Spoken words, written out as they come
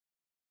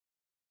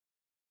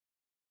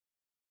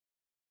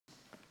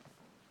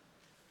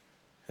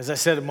As I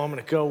said a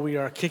moment ago, we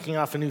are kicking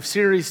off a new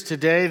series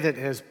today that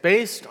is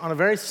based on a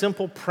very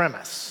simple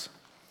premise.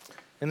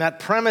 And that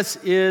premise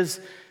is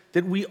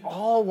that we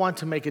all want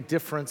to make a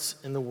difference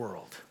in the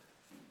world.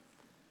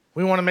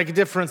 We want to make a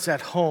difference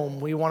at home.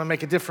 We want to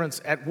make a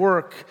difference at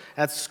work,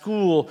 at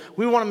school.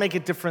 We want to make a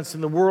difference in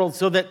the world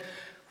so that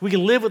we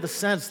can live with a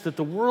sense that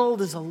the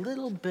world is a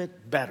little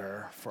bit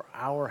better for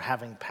our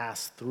having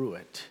passed through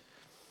it.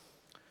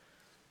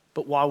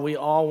 But while we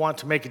all want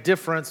to make a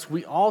difference,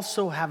 we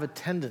also have a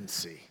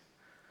tendency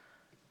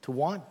to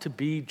want to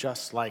be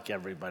just like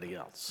everybody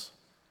else.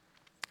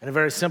 And a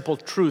very simple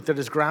truth that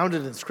is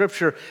grounded in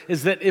Scripture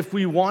is that if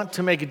we want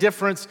to make a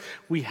difference,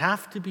 we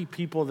have to be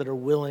people that are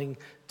willing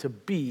to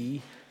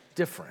be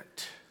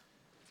different.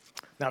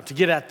 Now, to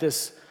get at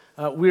this,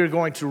 we are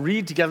going to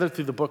read together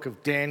through the book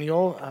of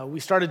Daniel. We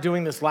started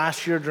doing this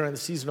last year during the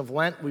season of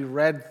Lent. We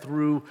read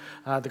through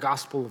the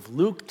Gospel of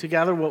Luke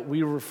together, what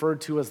we referred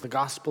to as the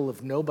Gospel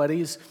of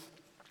Nobodies.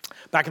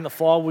 Back in the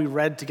fall, we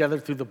read together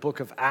through the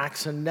book of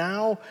Acts, and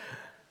now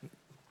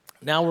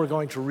we're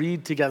going to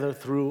read together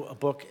through a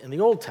book in the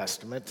Old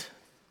Testament,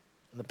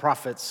 the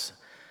prophets,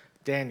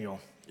 Daniel.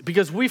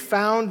 Because we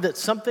found that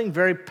something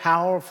very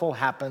powerful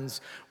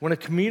happens when a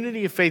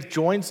community of faith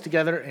joins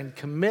together and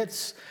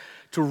commits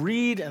to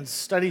read and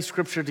study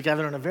Scripture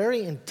together in a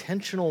very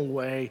intentional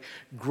way,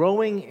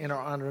 growing in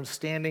our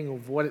understanding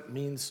of what it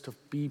means to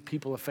be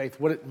people of faith,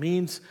 what it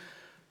means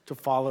to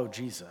follow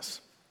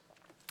Jesus.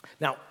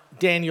 Now,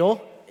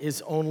 Daniel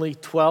is only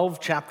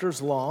 12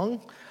 chapters long,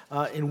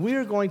 and we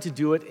are going to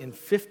do it in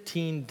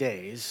 15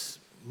 days,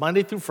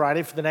 Monday through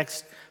Friday for the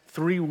next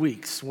 3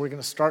 weeks. We're going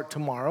to start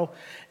tomorrow.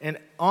 And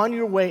on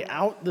your way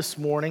out this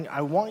morning,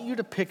 I want you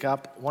to pick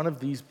up one of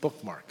these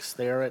bookmarks.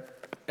 They are at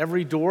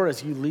every door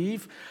as you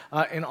leave.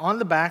 And on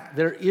the back,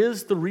 there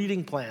is the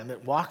reading plan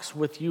that walks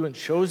with you and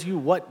shows you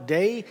what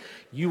day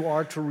you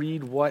are to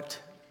read what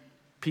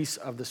piece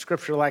of the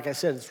Scripture. Like I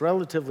said, it's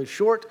relatively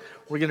short.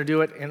 We're going to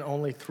do it in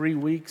only 3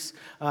 weeks.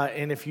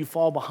 And if you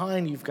fall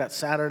behind, you've got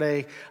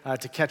Saturday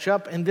to catch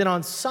up. And then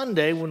on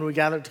Sunday, when we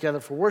gather together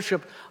for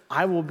worship,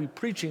 I will be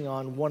preaching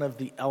on one of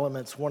the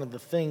elements, one of the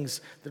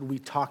things that we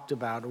talked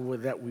about or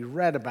that we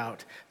read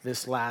about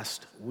this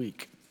last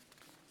week.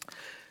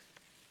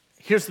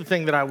 Here's the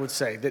thing that I would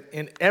say, that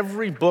in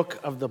every book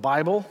of the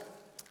Bible,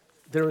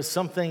 there is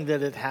something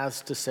that it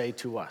has to say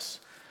to us.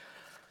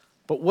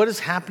 But what is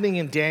happening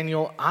in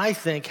Daniel, I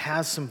think,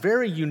 has some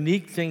very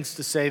unique things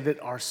to say that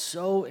are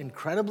so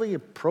incredibly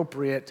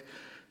appropriate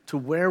to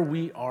where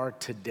we are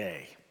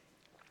today.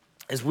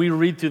 As we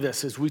read through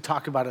this, as we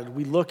talk about it,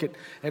 we look at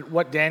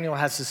what Daniel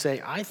has to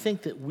say, I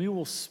think that we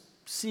will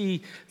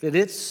see that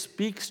it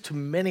speaks to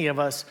many of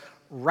us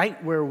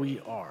right where we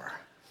are.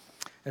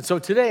 And so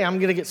today I'm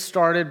going to get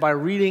started by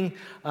reading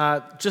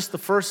just the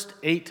first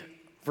 8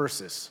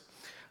 verses.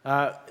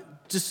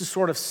 Just to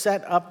sort of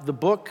set up the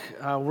book,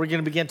 we're going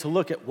to begin to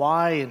look at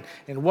why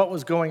and what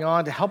was going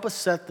on to help us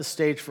set the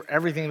stage for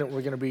everything that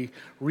we're going to be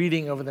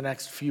reading over the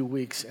next few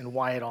weeks and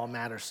why it all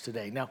matters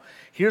today. Now,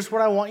 here's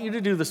what I want you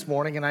to do this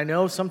morning, and I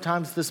know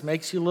sometimes this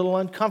makes you a little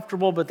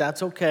uncomfortable, but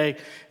that's okay.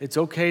 It's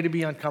okay to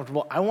be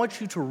uncomfortable. I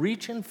want you to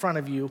reach in front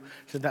of you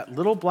to that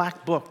little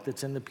black book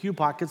that's in the pew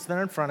pockets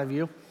there in front of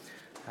you.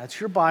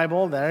 That's your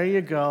Bible. There you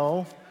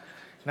go.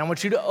 And I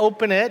want you to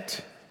open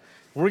it.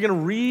 We're going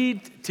to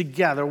read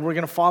together. We're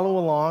going to follow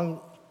along.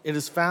 It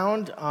is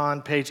found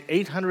on page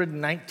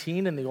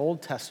 819 in the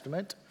Old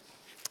Testament.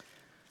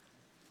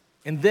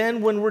 And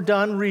then when we're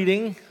done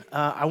reading,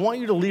 I want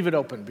you to leave it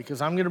open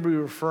because I'm going to be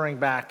referring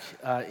back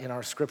in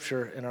our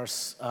scripture, in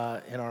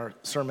our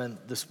sermon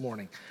this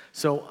morning.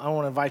 So I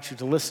want to invite you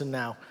to listen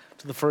now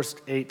to the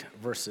first 8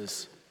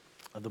 verses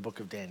of the book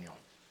of Daniel.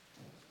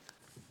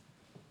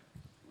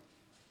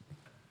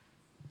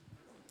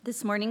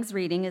 This morning's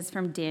reading is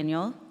from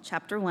Daniel,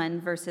 chapter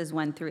 1, verses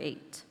 1 through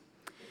 8.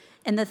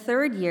 In the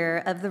 3rd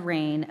year of the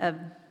reign of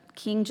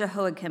King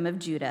Jehoiakim of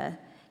Judah,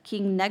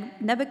 King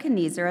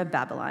Nebuchadnezzar of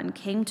Babylon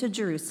came to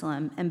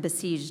Jerusalem and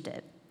besieged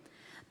it.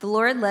 The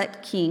Lord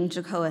let King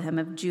Jehoiakim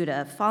of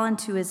Judah fall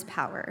into his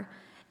power,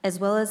 as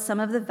well as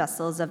some of the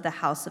vessels of the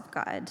house of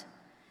God.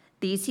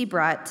 These he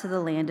brought to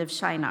the land of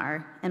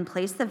Shinar and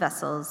placed the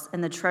vessels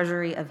in the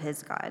treasury of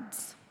his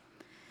gods.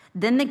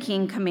 Then the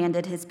king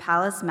commanded his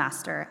palace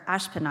master,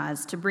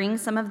 Ashpenaz, to bring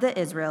some of the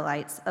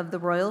Israelites of the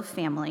royal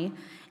family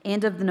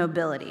and of the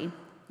nobility,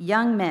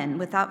 young men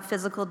without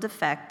physical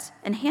defect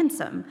and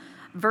handsome,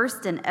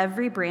 versed in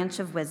every branch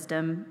of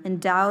wisdom,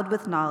 endowed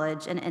with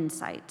knowledge and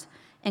insight,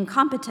 and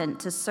competent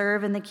to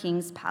serve in the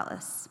king's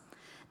palace.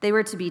 They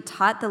were to be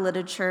taught the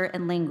literature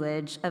and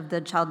language of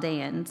the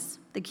Chaldeans.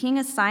 The king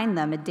assigned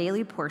them a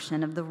daily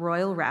portion of the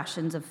royal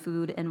rations of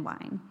food and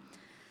wine.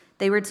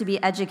 They were to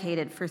be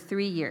educated for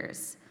 3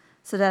 years,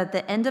 so that at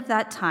the end of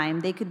that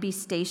time they could be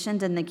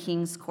stationed in the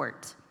king's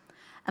court.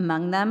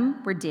 Among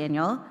them were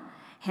Daniel,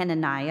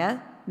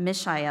 Hananiah,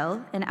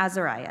 Mishael, and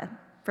Azariah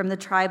from the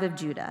tribe of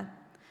Judah.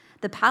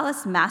 The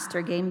palace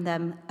master gave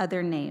them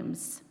other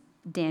names.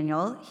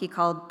 Daniel he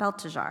called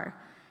Belteshazzar,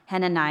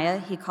 Hananiah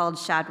he called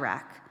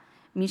Shadrach,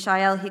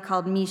 Mishael he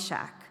called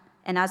Meshach,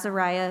 and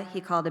Azariah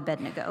he called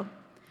Abednego.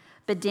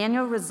 But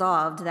Daniel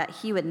resolved that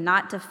he would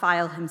not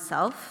defile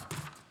himself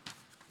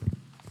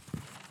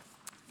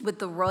with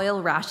the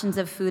royal rations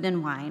of food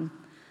and wine.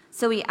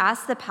 So he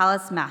asked the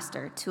palace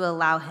master to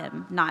allow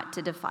him not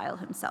to defile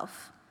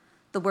himself.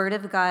 The word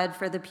of God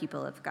for the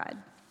people of God.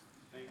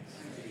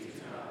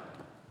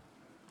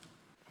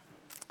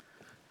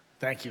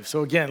 Thank you.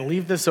 So again,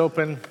 leave this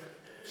open.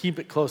 Keep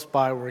it close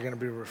by. We're going to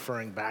be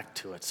referring back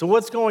to it. So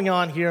what's going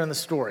on here in the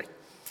story?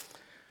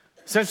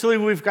 Essentially,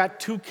 we've got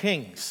two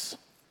kings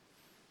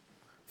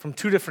from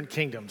two different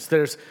kingdoms.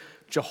 There's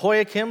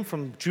Jehoiakim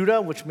from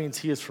Judah, which means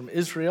he is from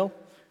Israel.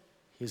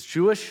 He's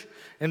Jewish.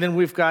 And then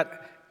we've got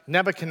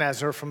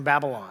Nebuchadnezzar from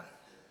Babylon,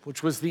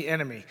 which was the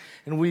enemy.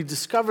 And we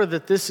discover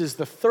that this is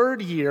the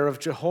third year of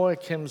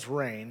Jehoiakim's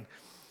reign.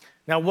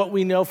 Now, what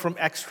we know from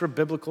extra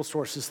biblical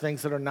sources,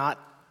 things that are not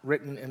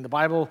written in the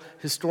Bible,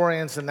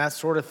 historians and that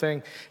sort of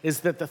thing, is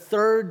that the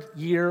third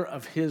year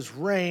of his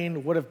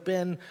reign would have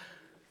been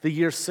the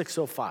year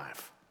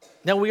 605.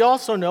 Now, we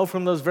also know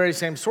from those very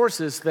same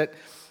sources that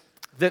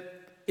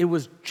it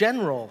was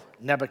General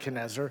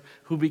Nebuchadnezzar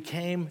who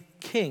became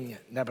King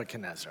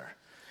Nebuchadnezzar.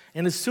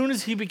 And as soon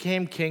as he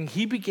became king,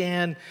 he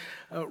began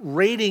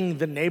raiding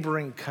the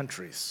neighboring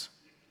countries.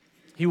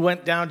 He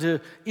went down to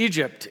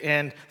Egypt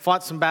and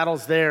fought some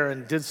battles there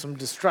and did some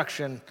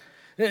destruction.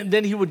 And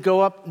then he would go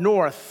up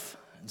north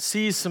and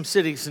seize some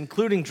cities,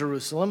 including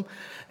Jerusalem,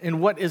 in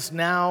what is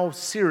now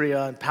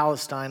Syria and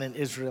Palestine and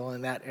Israel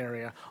in that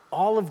area,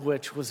 all of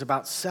which was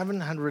about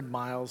 700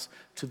 miles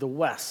to the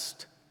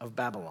west of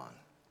Babylon.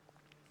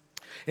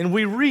 And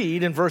we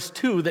read in verse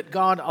 2 that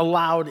God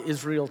allowed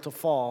Israel to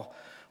fall,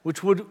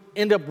 which would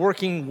end up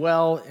working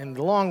well in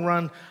the long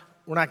run.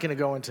 We're not going to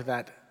go into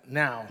that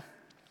now.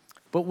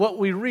 But what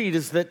we read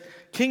is that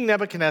King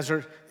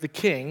Nebuchadnezzar, the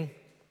king,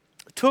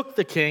 took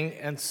the king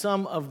and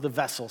some of the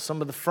vessels,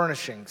 some of the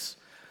furnishings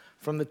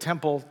from the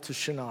temple to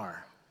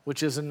Shinar,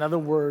 which is another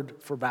word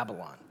for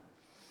Babylon.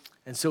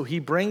 And so he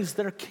brings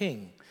their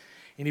king,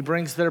 and he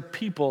brings their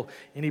people,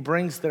 and he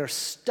brings their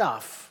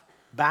stuff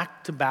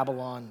back to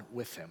Babylon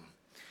with him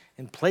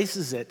and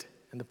places it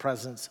in the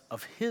presence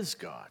of his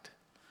God.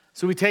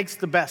 So he takes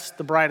the best,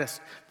 the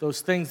brightest,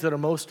 those things that are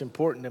most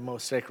important and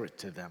most sacred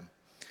to them.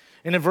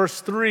 And in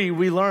verse 3,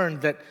 we learn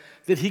that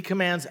he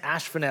commands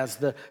Ashpenaz,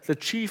 the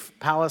chief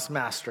palace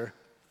master,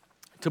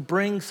 to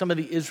bring some of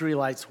the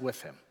Israelites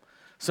with him.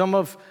 Some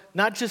of,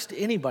 not just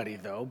anybody,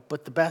 though,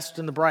 but the best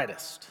and the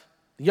brightest.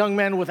 The young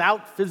men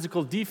without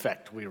physical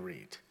defect, we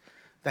read.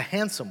 The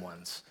handsome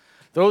ones.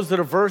 Those that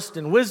are versed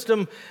in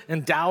wisdom,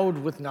 endowed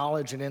with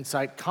knowledge and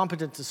insight,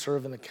 competent to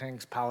serve in the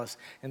king's palace,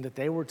 and that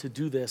they were to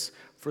do this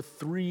for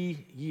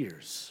 3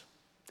 years.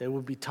 They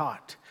would be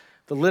taught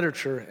the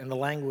literature and the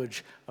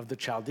language of the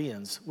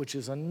Chaldeans, which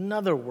is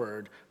another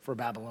word for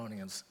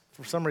Babylonians.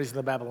 For some reason,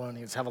 the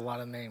Babylonians have a lot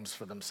of names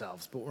for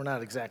themselves, but we're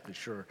not exactly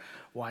sure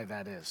why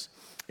that is.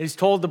 He's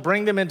told to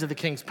bring them into the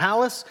king's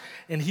palace,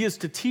 and he is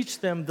to teach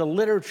them the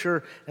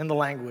literature and the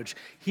language.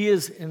 He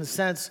is, in a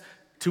sense,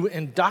 to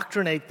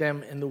indoctrinate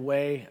them in the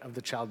way of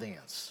the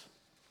Chaldeans.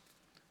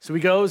 So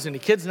he goes and he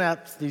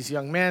kidnaps these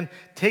young men,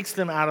 takes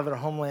them out of their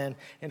homeland,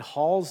 and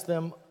hauls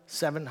them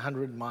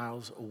 700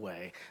 miles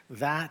away.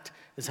 That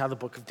is how the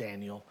book of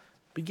Daniel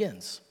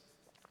begins.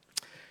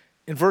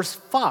 In verse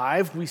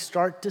 5, we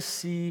start to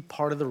see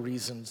part of the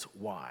reasons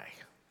why.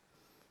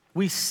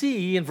 We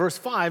see in verse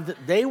 5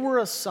 that they were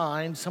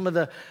assigned some of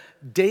the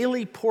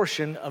daily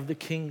portion of the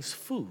king's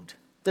food,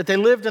 that they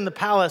lived in the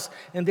palace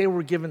and they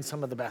were given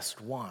some of the best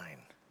wine.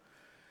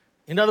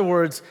 In other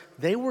words,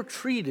 they were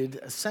treated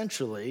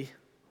essentially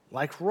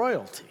like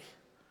royalty,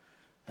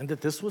 and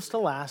that this was to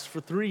last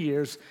for 3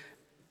 years,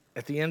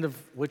 at the end of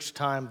which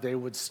time they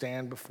would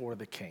stand before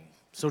the king.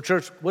 So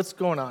church, what's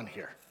going on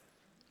here?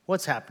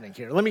 What's happening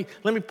here? Let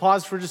me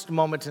pause for just a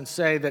moment and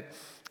say that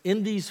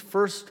in these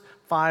first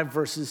 5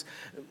 verses,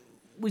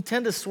 we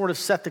tend to sort of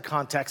set the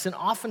context, and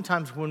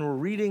oftentimes when we're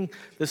reading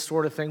this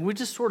sort of thing, we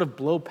just sort of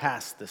blow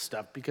past this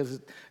stuff because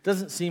it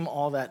doesn't seem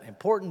all that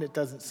important. It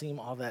doesn't seem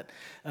all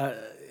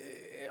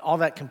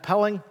that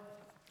compelling.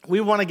 We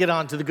want to get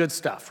on to the good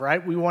stuff,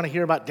 right? We want to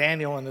hear about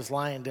Daniel and his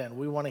lion den.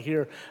 We want to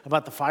hear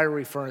about the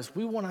fiery furnace.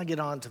 We want to get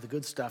on to the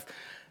good stuff.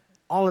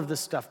 All of this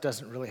stuff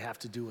doesn't really have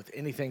to do with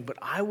anything, but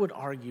I would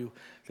argue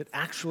that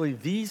actually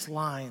these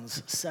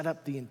lines set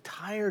up the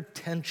entire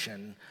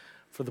tension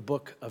for the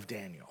book of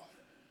Daniel.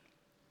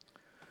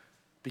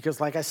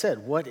 Because like I said,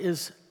 what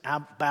is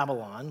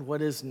Babylon?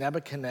 What is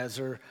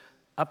Nebuchadnezzar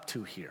up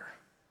to here?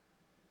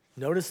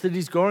 Notice that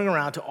he's going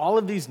around to all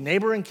of these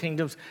neighboring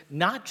kingdoms,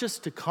 not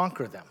just to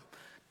conquer them,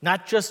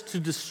 not just to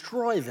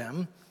destroy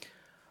them,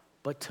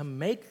 but to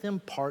make them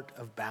part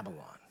of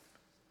Babylon.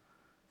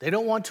 They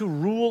don't want to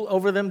rule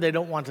over them. They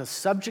don't want to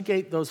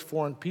subjugate those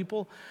foreign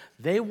people.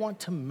 They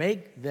want to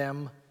make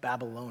them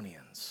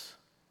Babylonians.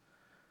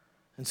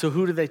 And so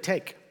who do they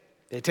take?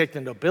 They take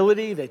the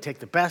nobility, they take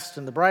the best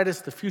and the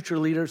brightest, the future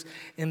leaders,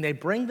 and they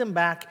bring them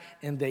back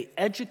and they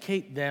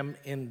educate them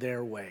in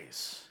their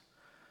ways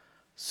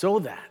so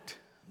that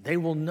They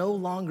will no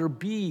longer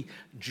be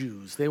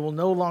Jews. They will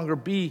no longer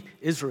be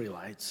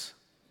Israelites.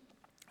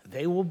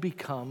 They will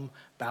become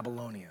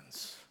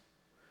Babylonians.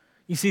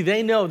 You see,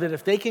 they know that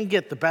if they can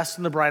get the best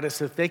and the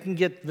brightest, if they can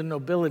get the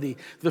nobility,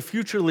 the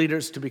future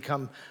leaders to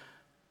become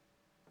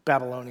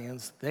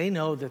Babylonians, they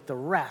know that the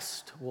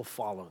rest will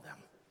follow them.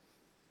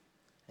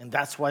 And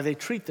that's why they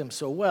treat them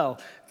so well,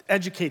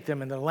 educate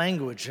them in their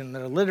language and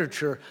their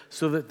literature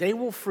so that they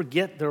will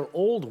forget their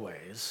old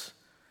ways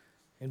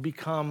and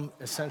become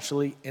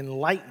essentially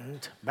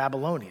enlightened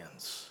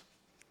Babylonians.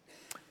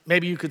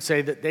 Maybe you could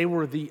say that they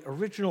were the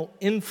original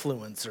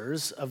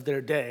influencers of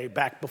their day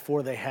back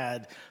before they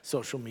had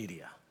social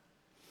media.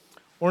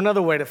 Or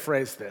another way to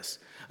phrase this,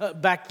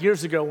 back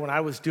years ago when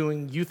I was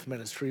doing youth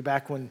ministry,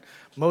 back when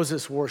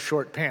Moses wore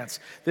short pants,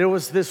 there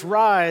was this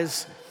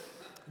rise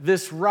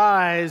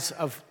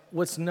of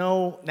what's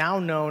now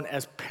known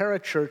as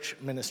parachurch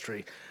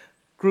ministry.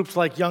 Groups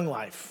like Young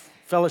Life,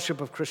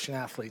 Fellowship of Christian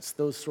Athletes,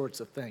 those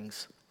sorts of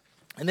things.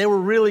 And they were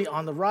really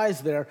on the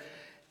rise there.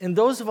 And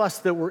those of us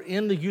that were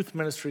in the youth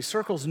ministry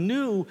circles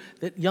knew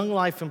that Young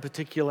Life in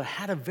particular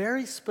had a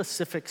very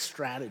specific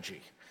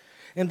strategy.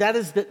 And that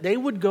is that they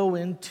would go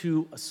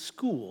into a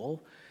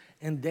school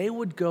and they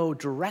would go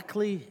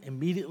directly,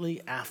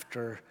 immediately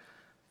after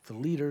the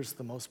leaders,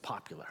 the most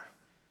popular.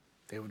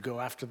 They would go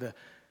after the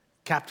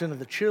captain of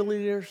the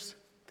cheerleaders.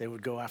 They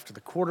would go after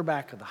the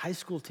quarterback of the high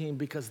school team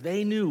because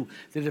they knew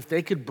that if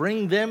they could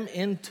bring them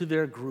into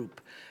their group,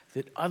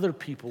 that other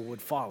people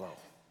would follow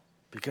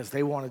because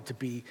they wanted to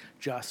be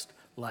just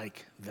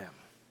like them.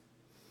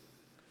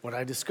 What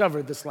I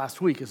discovered this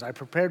last week as I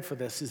prepared for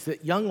this is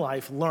that Young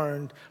Life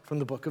learned from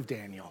the book of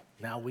Daniel.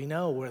 Now we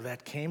know where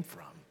that came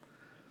from.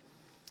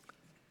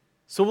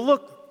 So we'll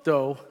look,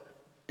 though,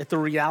 at the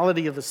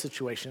reality of the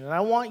situation. And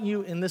I want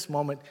you in this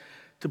moment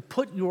to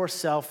put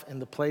yourself in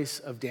the place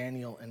of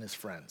Daniel and his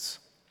friends.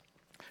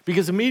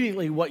 Because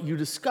immediately what you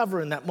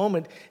discover in that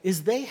moment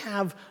is they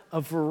have a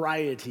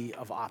variety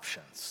of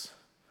options.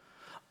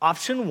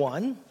 Option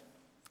one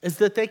is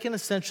that they can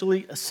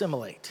essentially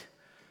assimilate,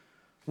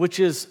 which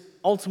is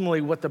ultimately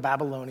what the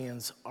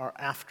Babylonians are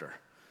after.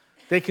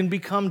 They can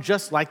become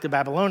just like the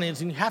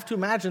Babylonians, and you have to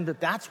imagine that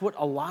that's what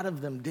a lot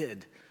of them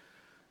did.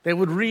 They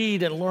would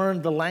read and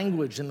learn the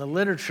language and the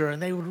literature,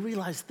 and they would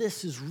realize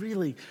this is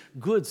really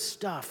good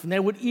stuff. And they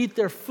would eat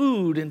their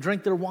food and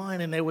drink their wine,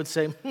 and they would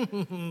say,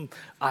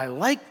 I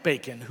like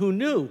bacon. Who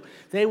knew?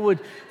 They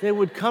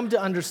would come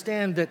to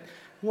understand that,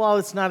 well,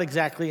 it's not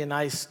exactly a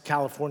nice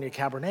California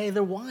Cabernet.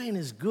 Their wine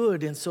is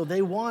good, and so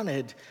they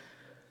wanted,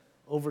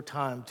 over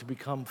time, to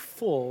become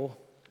full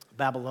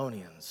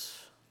Babylonians.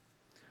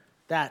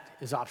 That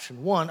is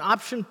option one.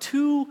 Option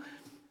two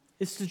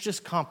is to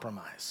just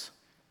compromise.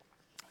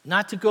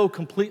 Not to go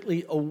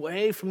completely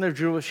away from their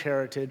Jewish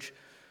heritage.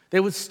 They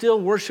would still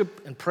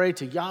worship and pray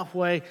to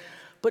Yahweh,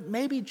 but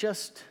maybe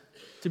just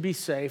to be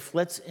safe,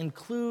 let's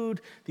include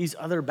these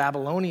other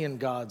Babylonian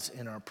gods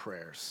in our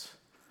prayers.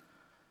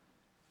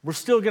 We're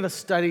still going to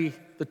study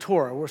the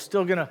Torah. We're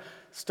still going to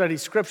study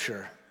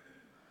Scripture.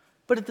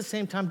 But at the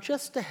same time,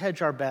 just to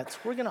hedge our bets,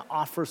 we're going to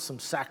offer some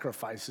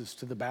sacrifices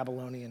to the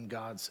Babylonian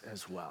gods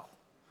as well.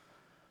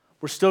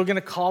 We're still going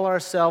to call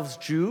ourselves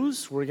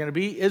Jews. We're going to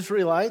be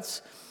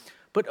Israelites.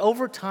 But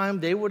over time,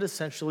 they would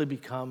essentially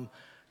become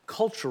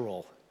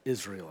cultural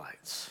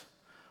Israelites,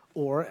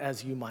 or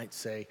as you might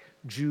say,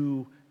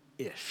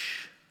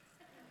 Jew-ish.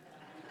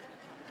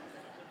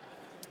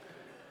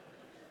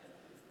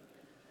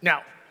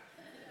 Now,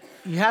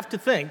 you have to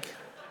think,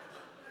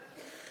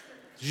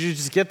 did you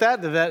just get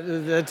that? Did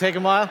that take a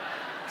while?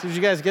 Did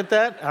you guys get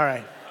that? All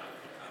right.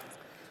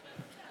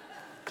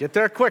 Get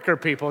there quicker,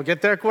 people.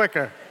 Get there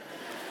quicker.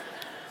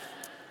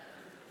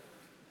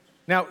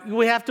 Now,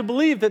 we have to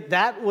believe that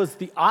that was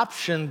the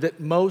option that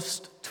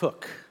most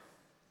took,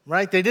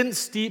 right? They didn't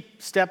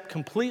step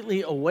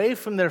completely away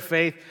from their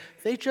faith.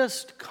 They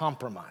just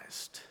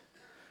compromised.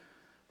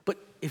 But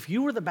if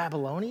you were the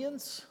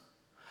Babylonians,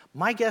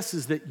 my guess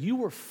is that you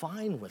were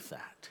fine with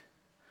that.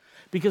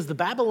 Because the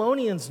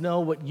Babylonians know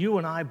what you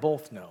and I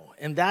both know,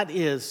 and that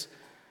is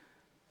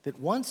that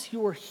once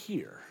you are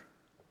here,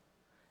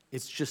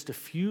 it's just a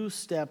few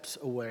steps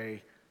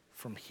away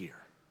from here.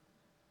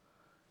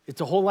 It's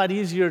a whole lot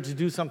easier to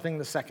do something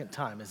the second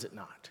time, is it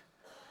not?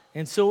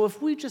 And so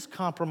if we just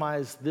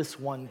compromise this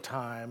one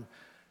time,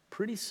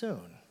 pretty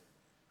soon,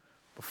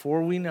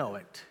 before we know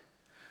it,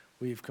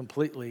 we've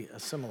completely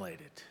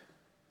assimilated.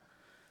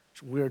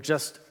 We're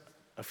just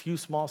a few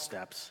small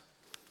steps,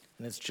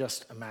 and it's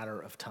just a matter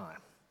of time.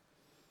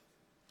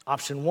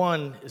 Option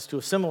one is to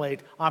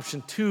assimilate.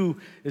 Option two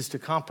is to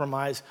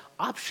compromise.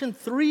 Option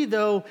three,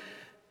 though,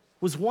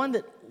 was one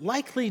that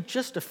likely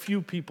just a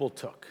few people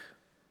took.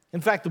 In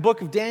fact, the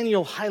book of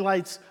Daniel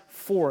highlights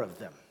 4 of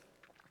them.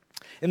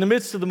 In the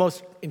midst of the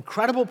most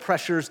incredible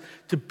pressures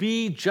to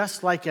be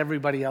just like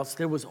everybody else,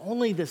 there was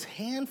only this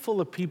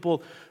handful of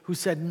people who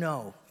said,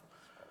 no,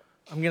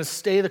 I'm going to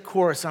stay the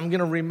course. I'm going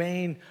to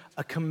remain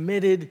a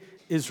committed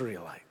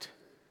Israelite.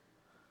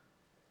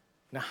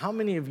 Now, how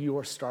many of you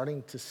are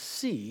starting to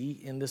see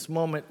in this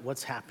moment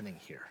what's happening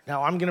here?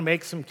 Now, I'm going to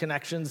make some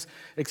connections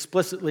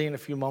explicitly in a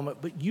few moments,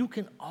 but you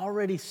can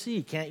already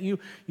see, can't you?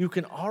 You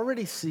can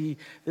already see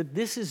that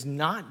this is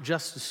not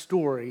just a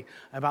story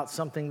about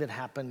something that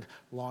happened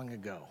long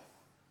ago.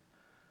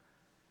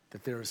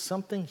 That there is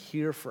something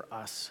here for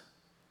us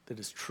that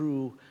is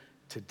true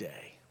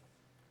today.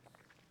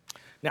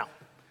 Now,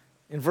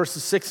 in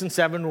verses 6 and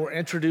 7, we're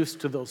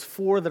introduced to those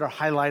four that are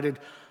highlighted.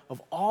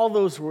 Of all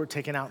those who were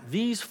taken out,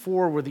 these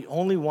four were the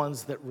only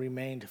ones that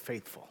remained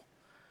faithful.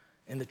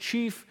 And the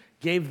chief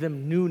gave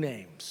them new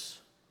names.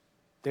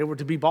 They were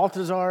to be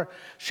Balthazar,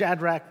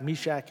 Shadrach,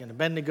 Meshach, and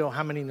Abednego.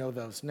 How many know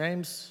those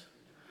names?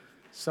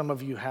 Some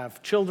of you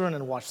have children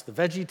and watch the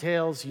Veggie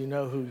Tales. You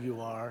know who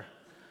you are.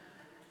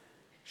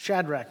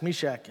 Shadrach,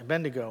 Meshach,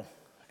 Abednego,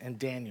 and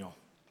Daniel.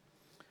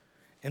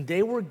 And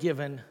they were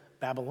given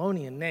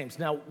Babylonian names.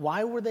 Now,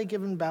 why were they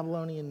given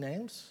Babylonian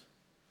names?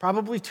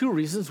 Probably two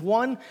reasons.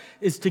 One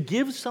is to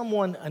give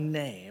someone a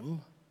name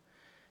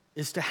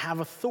is to have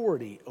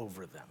authority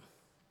over them.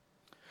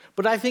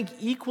 But I think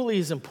equally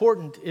as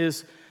important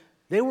is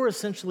they were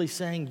essentially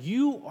saying,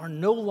 you are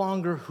no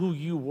longer who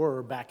you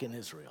were back in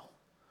Israel.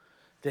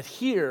 That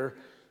here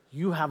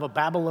you have a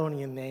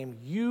Babylonian name.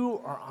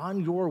 You are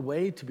on your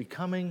way to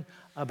becoming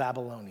a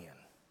Babylonian.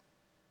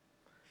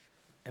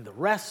 And the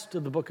rest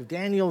of the book of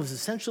Daniel is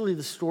essentially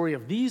the story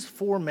of these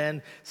four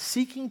men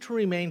seeking to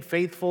remain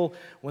faithful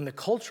when the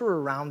culture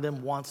around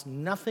them wants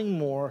nothing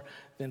more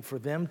than for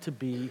them to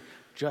be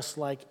just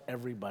like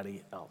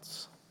everybody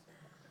else.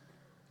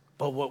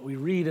 But what we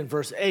read in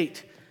verse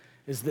 8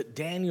 is that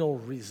Daniel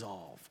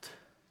resolved.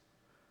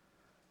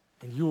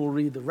 And you will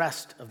read the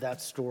rest of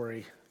that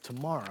story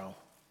tomorrow.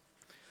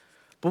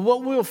 But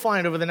what we'll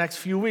find over the next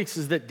few weeks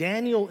is that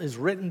Daniel is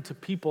written to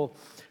people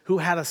who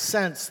had a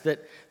sense that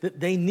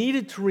they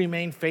needed to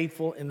remain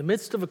faithful in the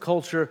midst of a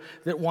culture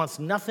that wants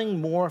nothing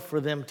more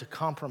for them to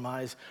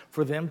compromise,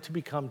 for them to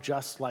become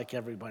just like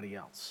everybody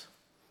else.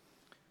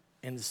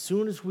 And as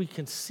soon as we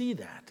can see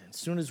that, as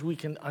soon as we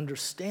can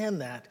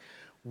understand that,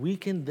 we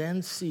can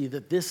then see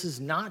that this is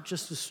not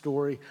just a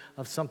story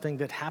of something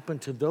that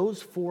happened to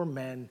those four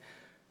men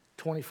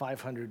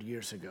 2,500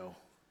 years ago.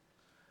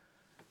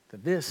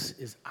 That this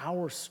is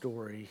our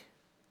story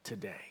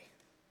today.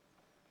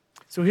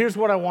 So here's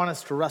what I want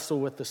us to wrestle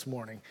with this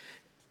morning,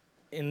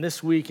 in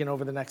this week and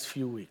over the next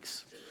few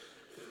weeks,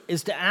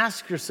 is to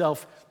ask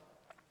yourself,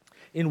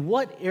 in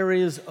what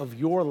areas of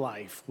your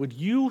life would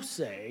you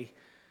say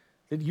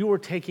that you are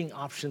taking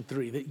option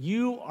 3, that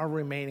you are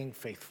remaining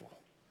faithful?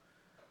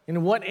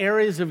 In what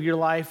areas of your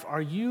life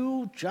are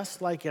you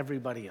just like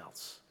everybody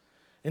else?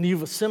 And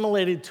you've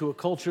assimilated to a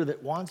culture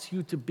that wants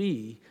you to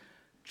be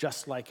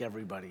just like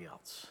everybody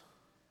else.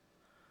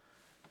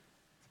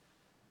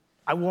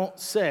 I won't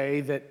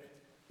say that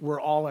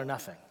we're all or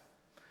nothing,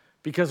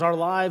 because our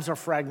lives are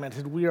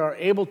fragmented. We are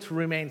able to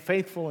remain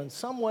faithful in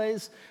some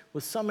ways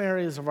with some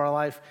areas of our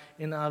life.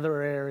 In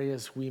other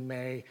areas, we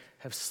may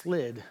have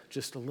slid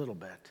just a little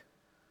bit.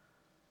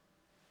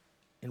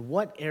 In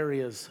what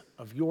areas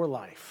of your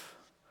life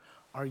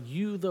are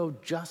you, though,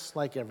 just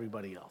like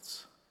everybody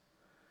else?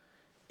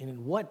 And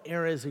in what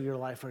areas of your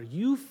life are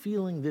you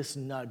feeling this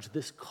nudge,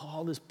 this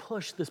call, this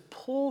push, this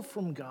pull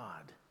from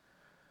God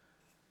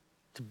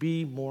to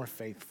be more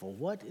faithful?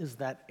 What is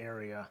that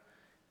area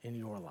in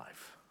your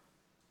life?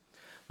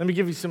 Let me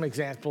give you some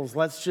examples.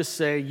 Let's just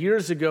say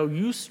years ago,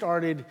 you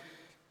started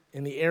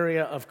in the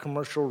area of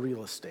commercial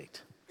real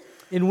estate.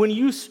 And when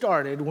you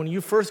started, when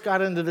you first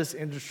got into this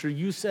industry,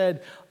 you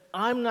said,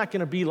 I'm not going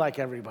to be like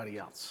everybody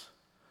else.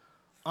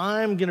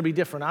 I'm going to be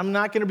different. I'm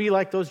not going to be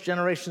like those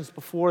generations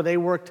before. They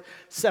worked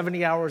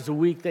 70 hours a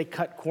week. They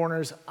cut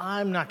corners.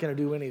 I'm not going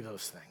to do any of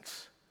those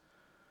things.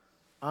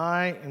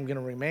 I am going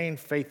to remain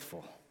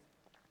faithful,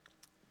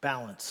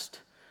 balanced,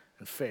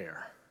 and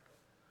fair.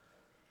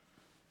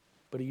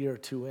 But a year or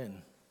two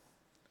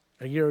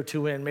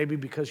in, maybe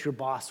because your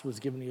boss was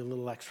giving you a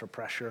little extra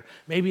pressure,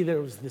 maybe there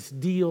was this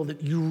deal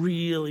that you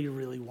really,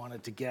 really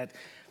wanted to get,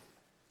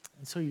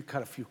 and so you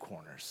cut a few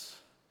corners.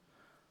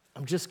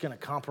 I'm just going to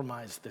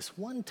compromise this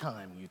one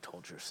time, you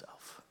told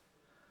yourself.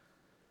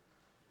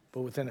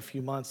 But within a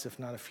few months, if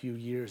not a few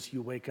years,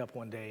 you wake up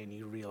one day and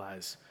you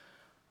realize,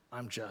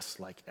 I'm just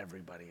like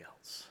everybody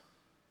else.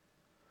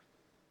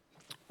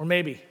 Or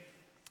maybe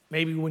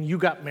when you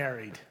got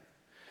married,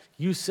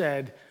 you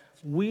said,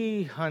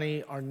 we,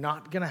 honey, are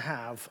not going to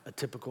have a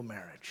typical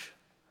marriage.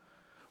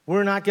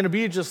 We're not going to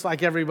be just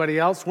like everybody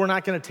else. We're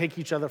not going to take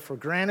each other for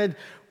granted.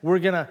 We're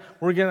going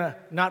to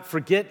not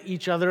forget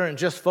each other and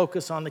just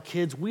focus on the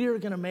kids. We are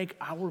going to make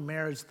our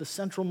marriage the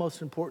central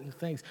most important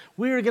things.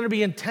 We are going to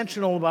be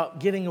intentional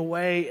about getting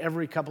away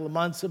every couple of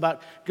months,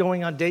 about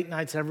going on date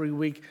nights every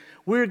week.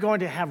 We're going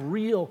to have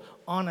real,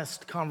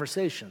 honest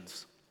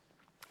conversations.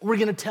 We're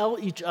going to tell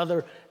each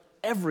other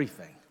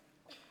everything,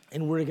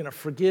 and we're going to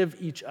forgive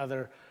each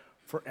other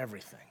for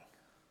everything.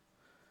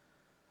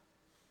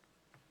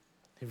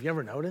 Have you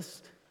ever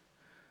noticed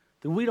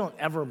that we don't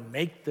ever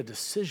make the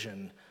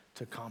decision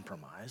to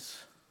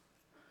compromise,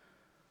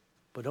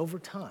 but over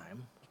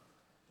time,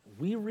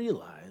 we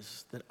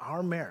realize that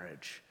our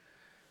marriage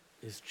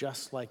is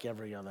just like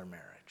every other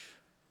marriage.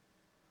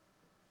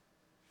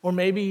 Or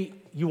maybe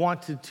you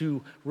wanted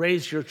to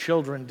raise your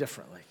children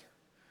differently.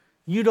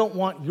 You don't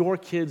want your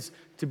kids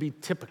to be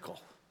typical.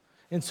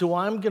 And so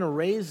I'm going to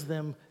raise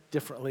them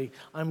differently.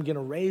 I'm going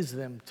to raise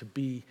them to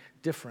be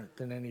different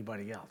than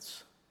anybody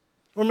else.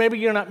 Or maybe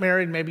you're not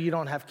married, maybe you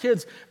don't have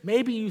kids.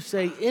 Maybe you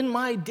say, in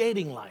my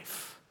dating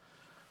life,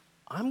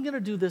 I'm going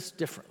to do this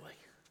differently.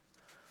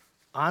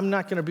 I'm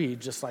not going to be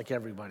just like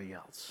everybody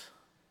else.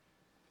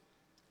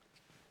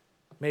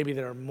 Maybe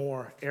there are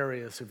more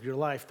areas of your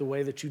life, the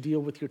way that you deal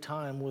with your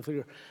time, with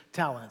your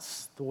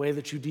talents, the way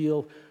that you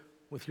deal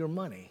with your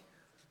money.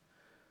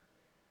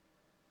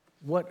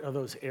 What are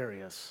those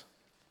areas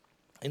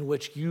in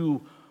which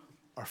you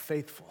are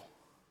faithful?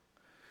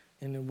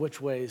 And in which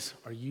ways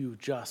are you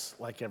just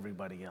like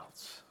everybody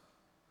else?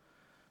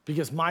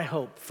 Because my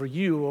hope for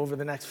you over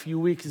the next few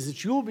weeks is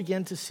that you will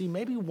begin to see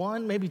maybe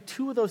one, maybe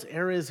two of those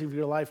areas of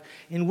your life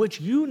in which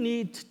you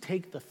need to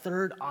take the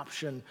third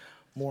option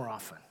more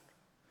often.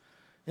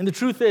 And the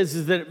truth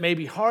is that it may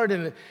be hard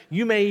and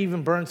you may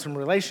even burn some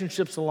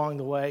relationships along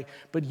the way,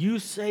 but you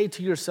say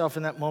to yourself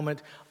in that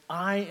moment,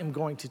 I am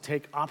going to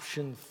take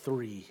option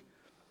 3,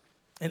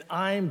 and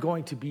I am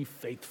going to be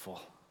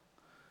faithful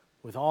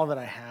with all that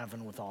I have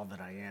and with all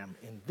that I am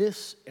in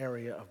this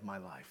area of my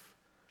life.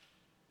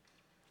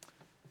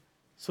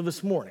 So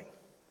this morning,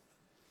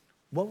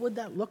 what would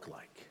that look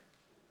like?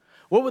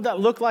 What would that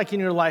look like in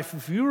your life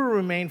if you were to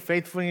remain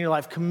faithful in your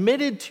life,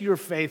 committed to your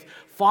faith,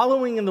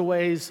 following in the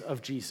ways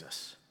of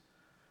Jesus?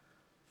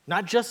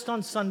 Not just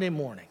on Sunday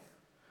morning,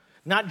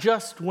 not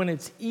just when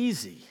it's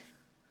easy,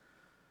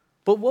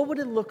 but what would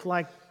it look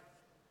like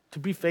to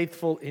be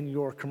faithful in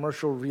your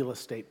commercial real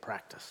estate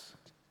practice?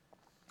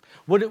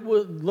 What it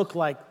would look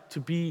like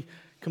to be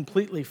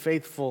completely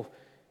faithful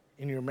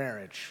in your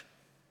marriage?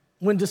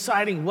 When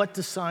deciding what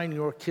to sign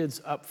your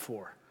kids up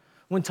for,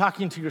 when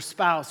talking to your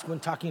spouse, when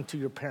talking to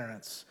your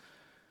parents,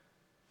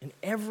 in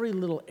every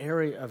little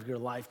area of your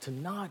life, to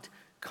not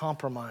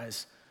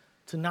compromise,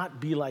 to not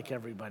be like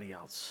everybody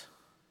else,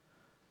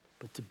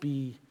 but to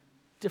be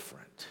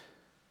different.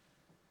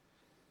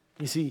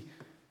 You see,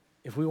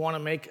 if we want to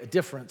make a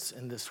difference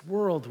in this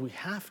world, we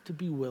have to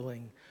be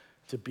willing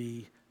to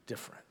be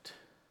different.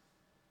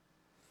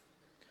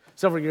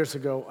 Several years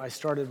ago, I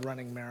started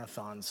running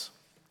marathons.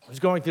 I was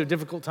going through a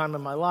difficult time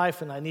in my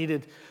life, and I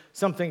needed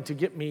something to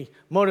get me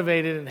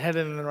motivated and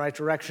headed in the right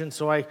direction.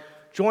 So I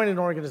joined an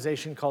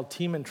organization called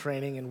Team in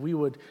Training, and we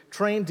would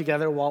train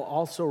together while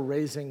also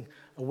raising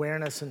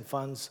awareness and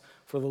funds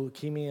for the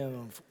Leukemia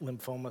and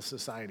Lymphoma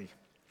Society.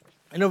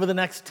 And over the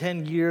next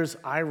 10 years,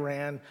 I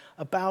ran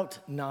about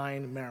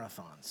 9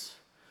 marathons.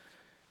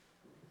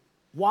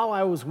 While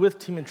I was with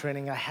Team in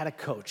Training, I had a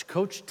coach.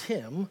 Coach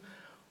Tim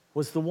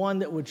was the one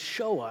that would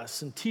show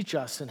us and teach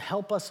us and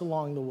help us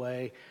along the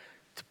way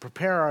to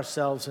prepare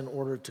ourselves in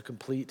order to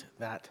complete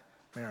that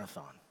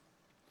marathon.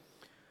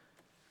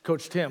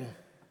 Coach Tim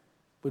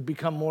would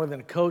become more than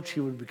a coach.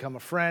 He would become a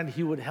friend.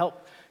 He would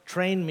help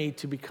train me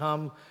to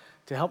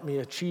help me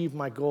achieve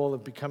my goal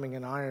of becoming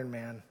an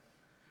Ironman.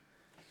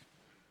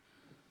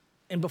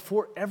 And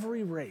before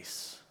every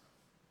race,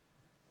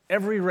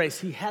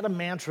 he had a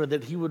mantra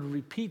that he would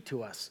repeat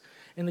to us.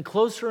 And the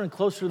closer and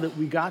closer that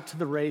we got to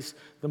the race,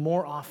 the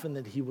more often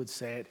that he would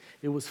say it.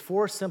 It was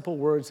 4 simple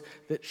words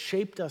that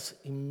shaped us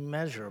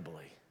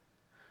immeasurably.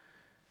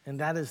 And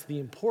that is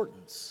the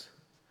importance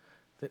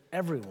that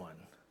everyone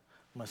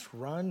must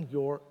run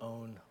your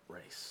own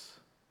race.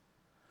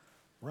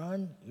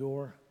 Run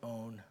your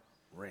own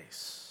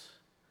race.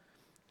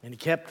 And he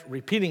kept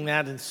repeating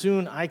that, and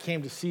soon I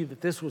came to see that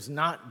this was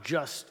not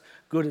just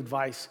good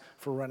advice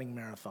for running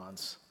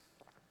marathons.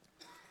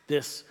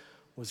 This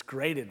was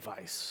great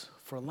advice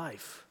for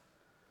life.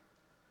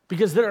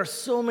 Because there are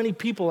so many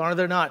people, are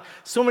there not?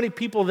 So many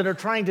people that are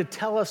trying to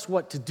tell us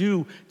what to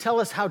do,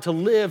 tell us how to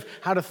live,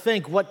 how to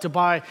think, what to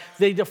buy.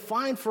 They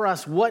define for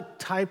us what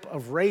type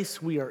of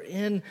race we are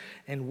in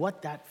and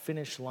what that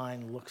finish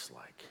line looks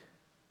like.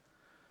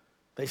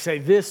 They say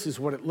this is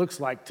what it looks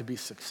like to be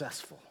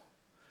successful.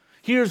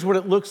 Here's what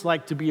it looks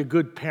like to be a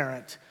good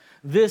parent.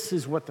 This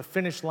is what the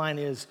finish line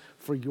is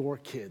for your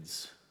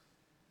kids.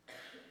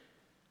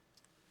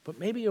 But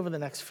maybe over the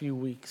next few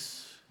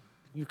weeks,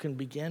 you can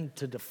begin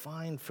to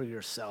define for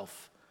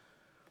yourself,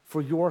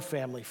 for your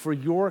family, for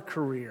your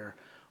career,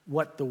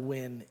 what the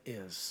win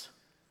is,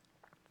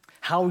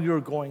 how you're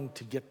going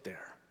to get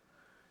there.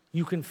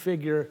 You can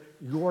figure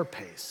your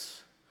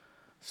pace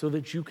so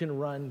that you can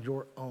run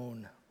your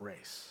own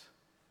race.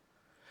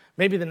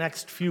 Maybe the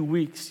next few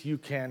weeks you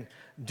can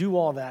do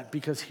all that,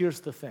 because here's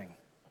the thing.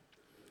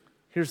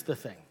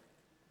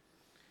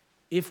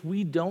 If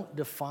we don't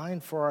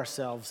define for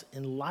ourselves,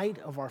 in light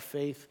of our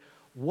faith,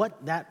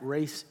 what that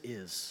race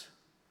is,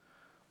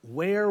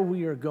 where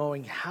we are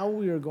going, how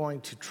we are going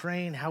to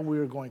train, how we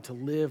are going to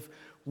live,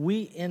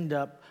 we end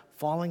up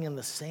falling in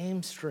the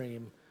same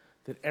stream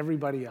that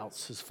everybody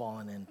else has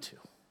fallen into.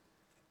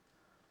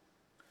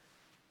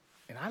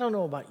 And I don't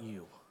know about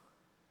you,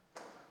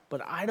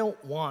 but I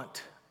don't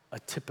want a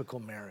typical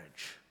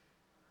marriage.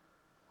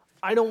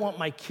 I don't want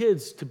my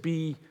kids to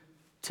be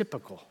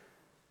typical.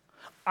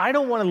 I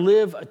don't want to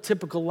live a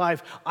typical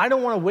life. I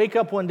don't want to wake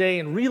up one day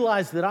and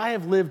realize that I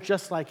have lived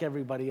just like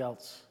everybody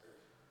else,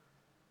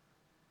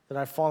 that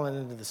I've fallen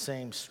into the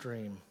same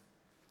stream.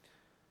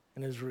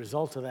 And as a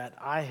result of that,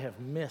 I have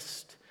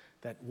missed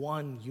that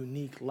one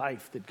unique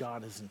life that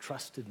God has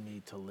entrusted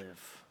me to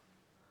live.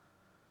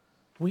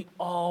 We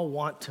all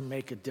want to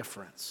make a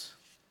difference.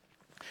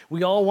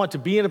 We all want to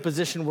be in a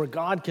position where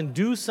God can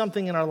do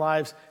something in our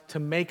lives to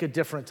make a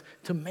difference,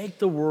 to make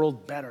the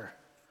world better.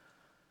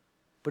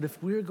 But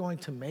if we're going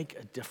to make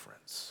a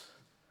difference,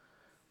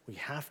 we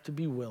have to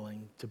be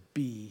willing to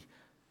be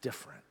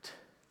different.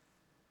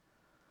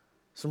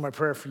 So my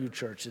prayer for you,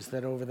 church, is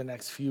that over the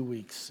next few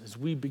weeks, as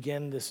we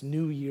begin this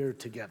new year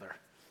together,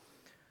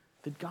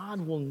 that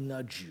God will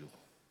nudge you,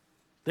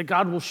 that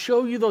God will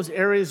show you those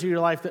areas of your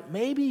life that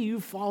maybe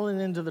you've fallen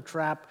into the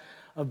trap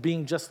of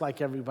being just like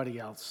everybody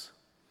else.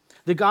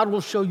 That God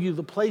will show you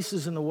the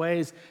places and the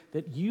ways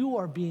that you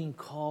are being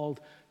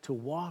called to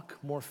walk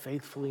more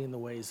faithfully in the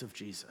ways of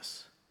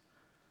Jesus.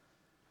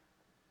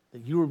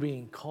 That you are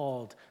being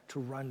called to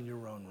run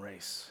your own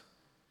race.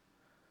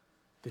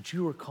 That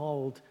you are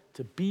called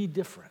to be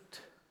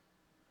different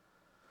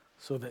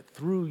so that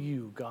through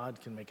you, God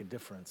can make a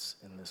difference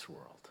in this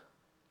world.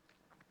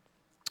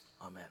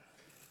 Amen.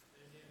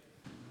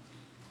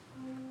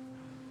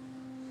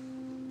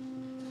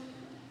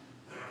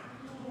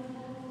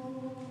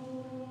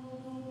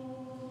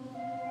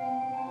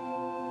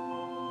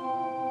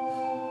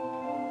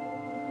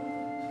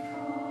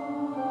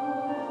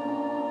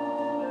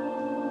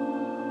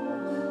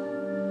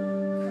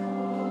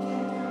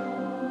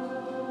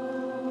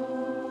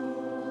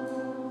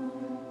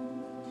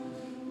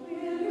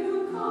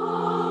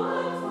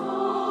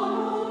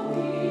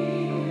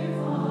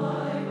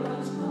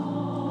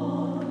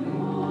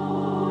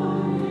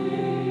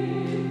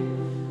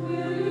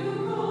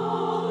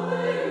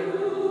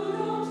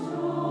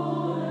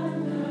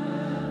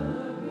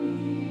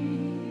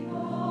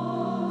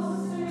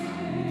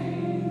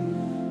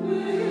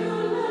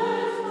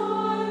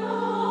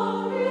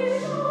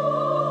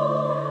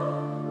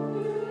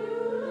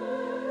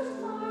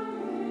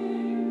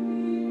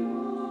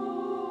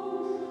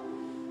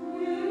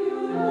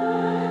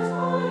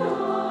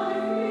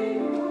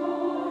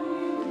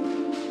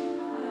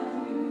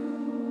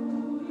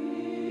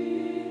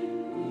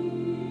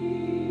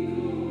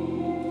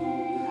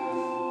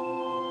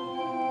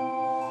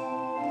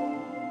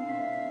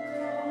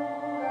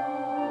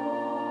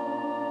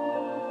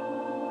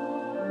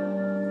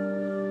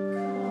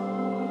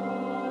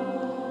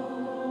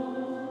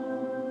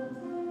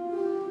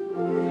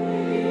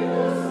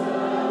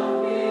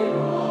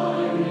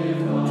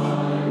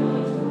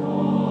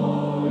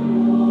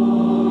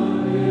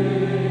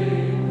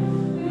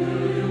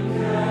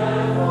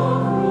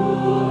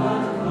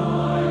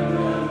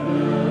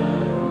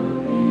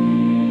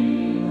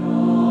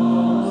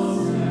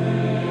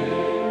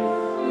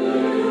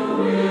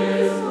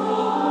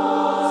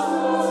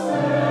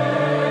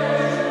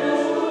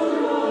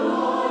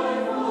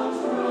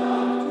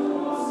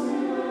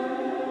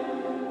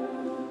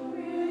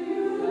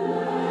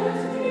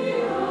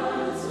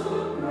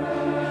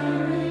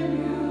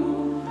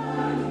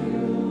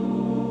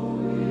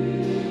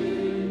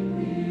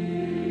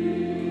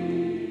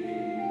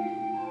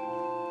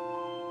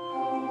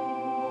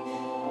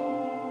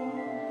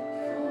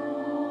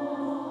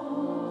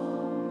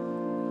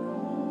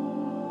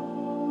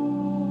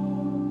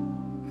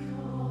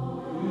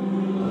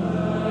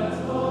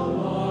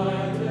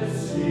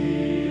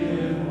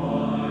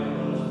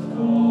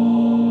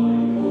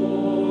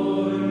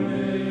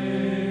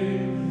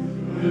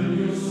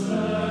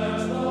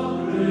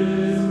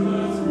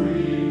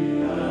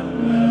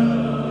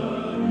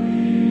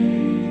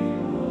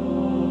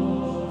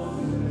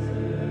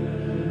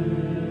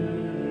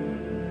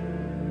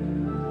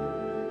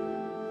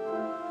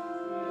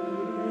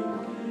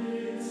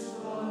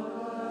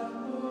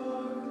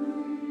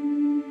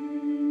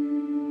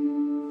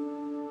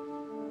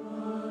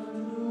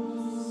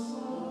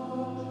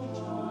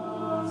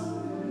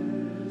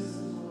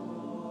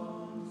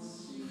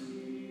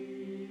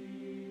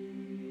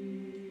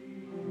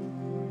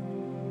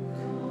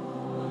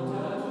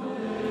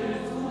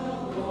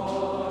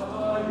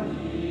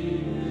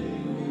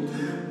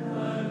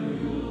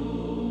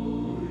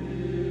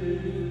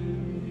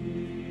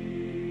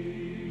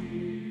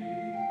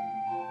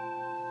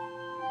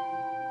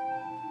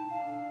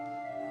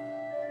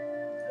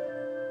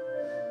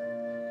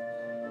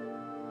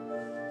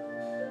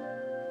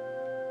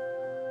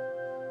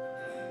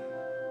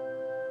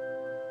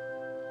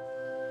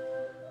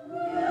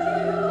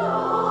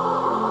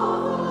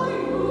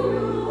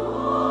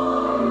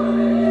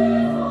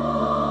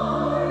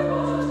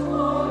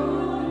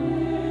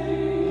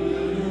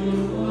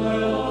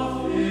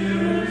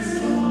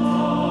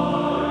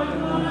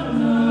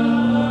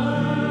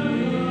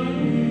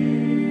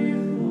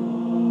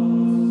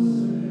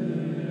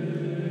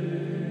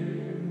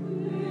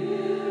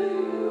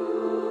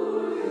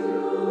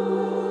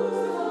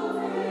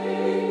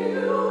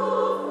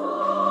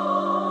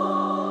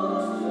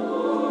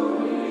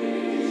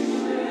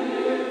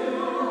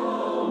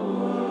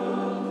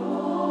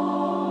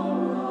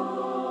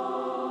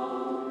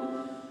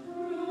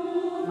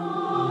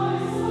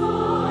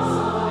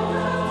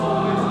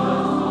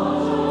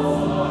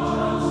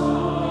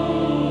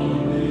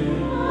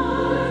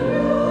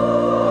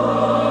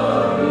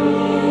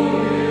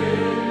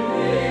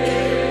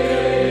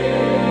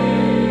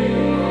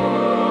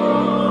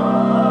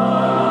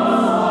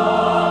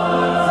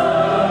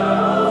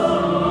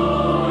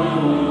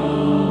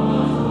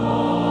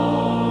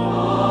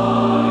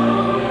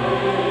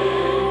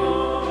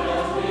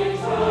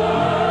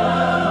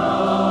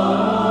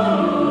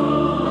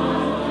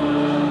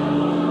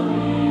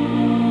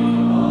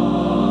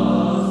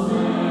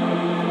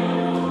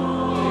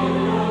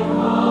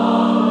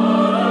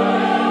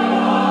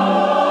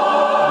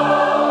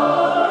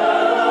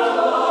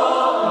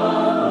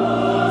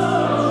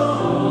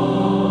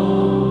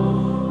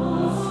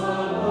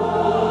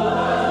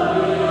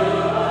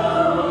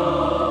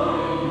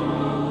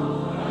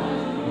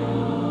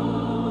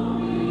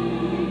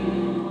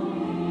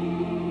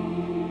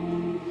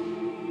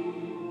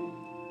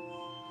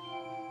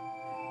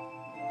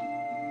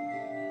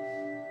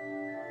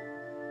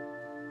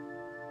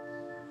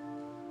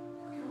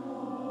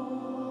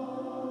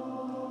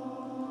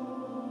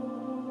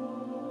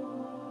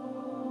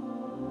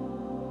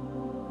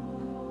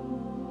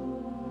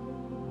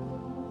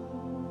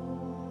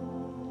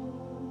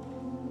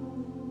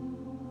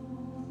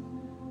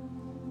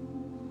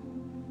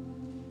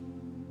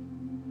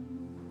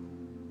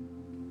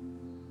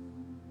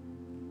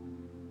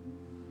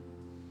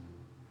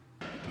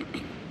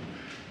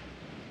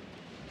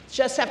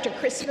 Just after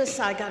Christmas,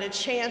 I got a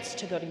chance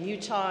to go to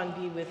Utah and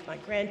be with my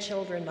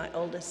grandchildren, my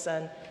oldest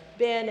son,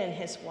 Ben, and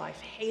his wife,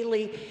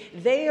 Haley.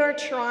 They are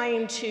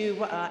trying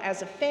to,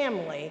 as a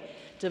family,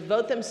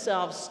 devote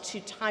themselves to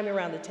time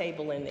around the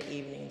table in the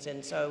evenings.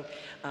 And so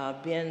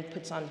Ben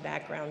puts on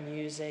background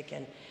music,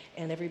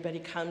 and everybody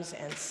comes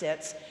and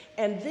sits.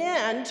 And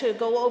then, to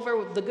go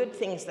over the good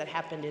things that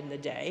happened in the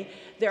day,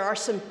 there are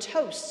some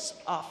toasts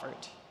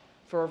offered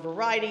for a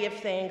variety of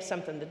things,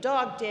 something the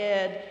dog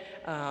did,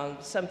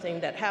 something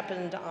that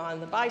happened on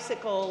the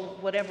bicycle,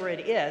 whatever it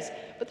is.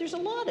 But there's a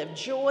lot of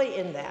joy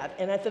in that.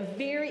 And at the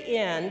very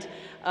end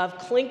of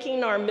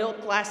clinking our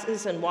milk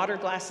glasses and water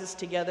glasses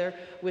together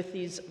with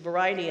these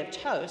variety of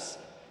toasts,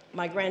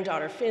 my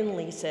granddaughter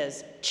Finley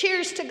says,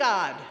 "Cheers to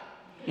God."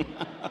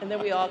 And then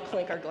we all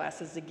clink our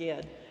glasses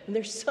again. And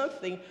there's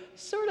something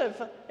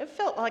it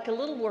felt like a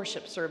little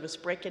worship service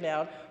breaking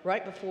out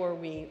right before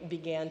we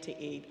began to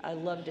eat. I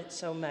loved it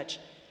so much.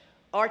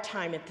 Our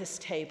time at this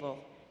table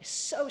is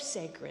so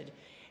sacred.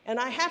 And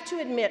I have to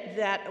admit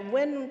that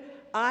when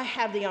I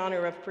have the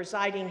honor of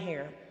presiding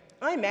here,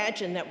 I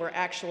imagine that we're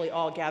actually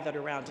all gathered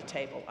around a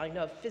table. I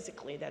know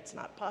physically that's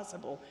not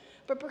possible,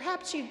 but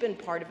perhaps you've been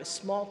part of a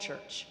small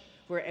church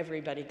where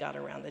everybody got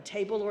around the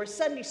table, or a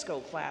Sunday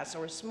school class,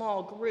 or a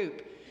small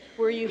group,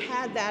 where you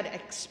had that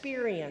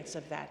experience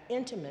of that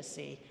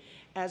intimacy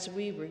as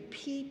we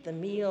repeat the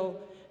meal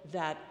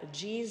that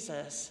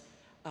Jesus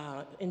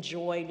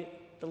enjoyed,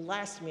 the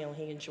last meal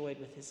he enjoyed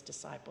with his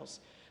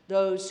disciples.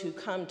 Those who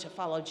come to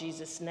follow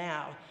Jesus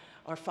now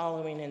are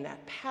following in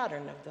that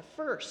pattern of the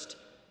first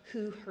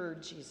who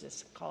heard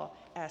Jesus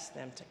ask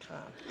them to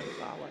come and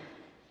follow.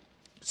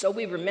 So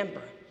we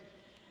remember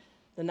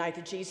the night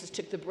that Jesus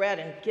took the bread,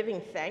 and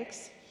giving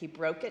thanks, he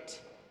broke it,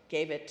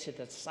 gave it to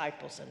the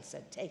disciples, and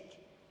said, "Take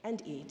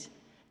and eat.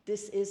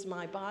 This is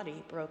my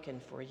body broken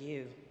for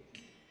you."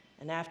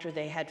 And after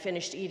they had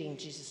finished eating,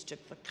 Jesus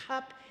took the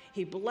cup,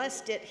 he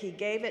blessed it, he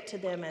gave it to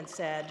them and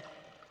said,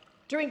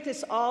 "Drink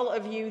this, all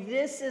of you.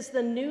 This is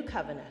the new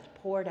covenant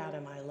poured out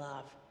of my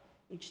love.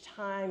 Each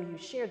time you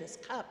share this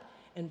cup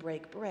and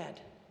break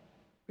bread,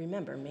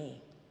 remember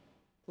me."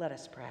 Let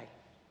us pray.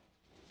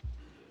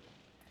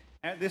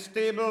 At this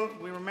table,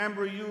 we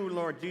remember you,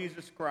 Lord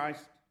Jesus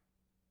Christ.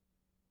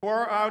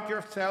 Pour out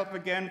yourself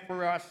again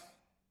for us,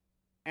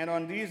 and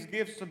on these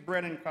gifts of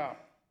bread and cup,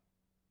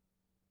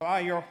 by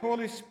your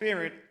Holy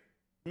Spirit,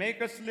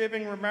 make us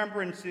living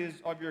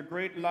remembrances of your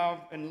great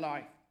love and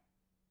life.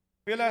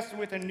 Fill us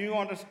with a new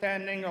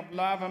understanding of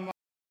love among